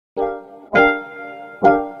What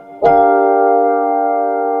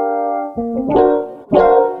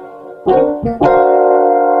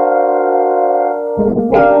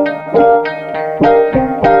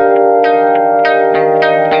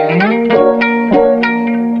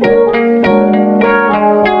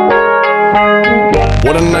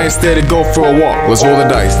a nice day to go for a walk. Let's roll the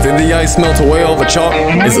dice. Did the ice melt away all the chalk?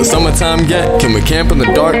 Is it summertime yet? Can we camp in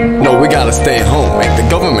the dark? No, we gotta stay home. Ain't the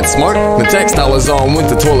government smart? The textile is all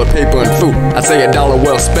winter, toilet paper and food. I'd say $1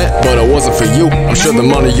 well spent, but it wasn't for you. I'm sure the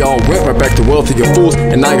money y'all went right back to wealthier fools.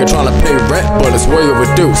 And now you're trying to pay rent, but it's way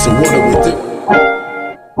overdue. So what do we do?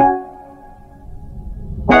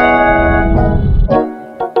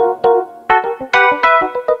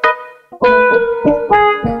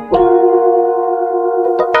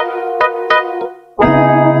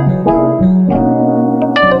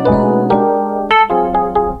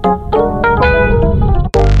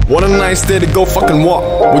 What a nice day to go fucking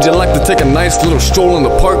walk. Would you like to take a nice little stroll in the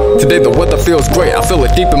park? Today the weather feels great, I feel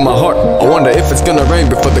it deep in my heart. I wonder if it's gonna rain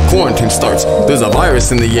before the quarantine starts. There's a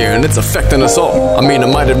virus in the air and it's affecting us all. I mean,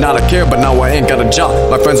 I might have not cared, but now I ain't got a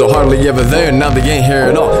job. My friends are hardly ever there and now they ain't here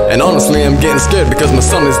at all. And honestly, I'm getting scared because my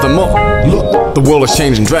son is the mall. Look, the world is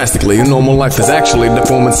changing drastically. Normal life is actually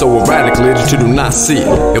deforming so erratically that you do not see it.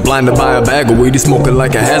 You're blinded by a bag of weed, you smoke it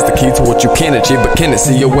like it has the key to what you can achieve, but can it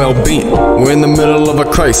see your well-being? We're in the middle of a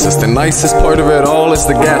crisis. The nicest part of it all is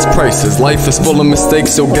the gas prices. Life is full of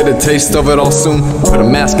mistakes, you'll get a taste of it all soon. Put a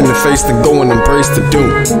mask in your face, then go and embrace the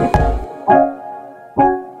doom.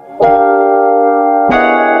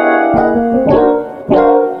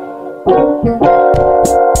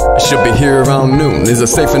 Should be here around noon. Is it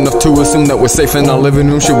safe enough to assume that we're safe in our living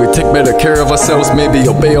room? Should we take better care of ourselves? Maybe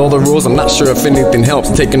obey all the rules? I'm not sure if anything helps.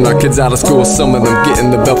 Taking our kids out of school, some of them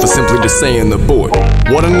getting the bell for simply just saying the board.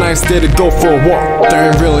 What a nice day to go for a walk.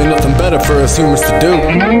 There ain't really nothing better for us humans to do.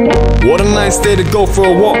 What a nice day to go for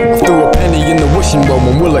a walk. Threw a penny in the wishing well,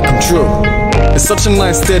 when will it come true? It's such a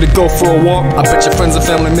nice day to go for a walk. I bet your friends and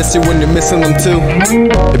family miss you when you're missing them too.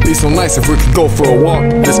 It'd be so nice if we could go for a walk.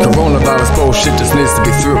 This coronavirus bullshit just needs to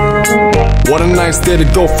be through. What a nice day to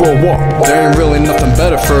go for a walk. There ain't really nothing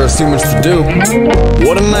better for us humans to do.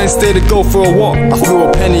 What a nice day to go for a walk. I threw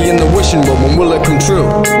a penny in the wishing well, when will it come true?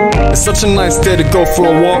 It's such a nice day to go for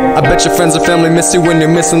a walk. I bet your friends and family miss you when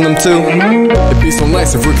you're missing them too. It'd be so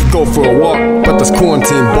nice if we could go for a walk, but this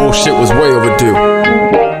quarantine bullshit was way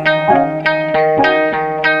overdue.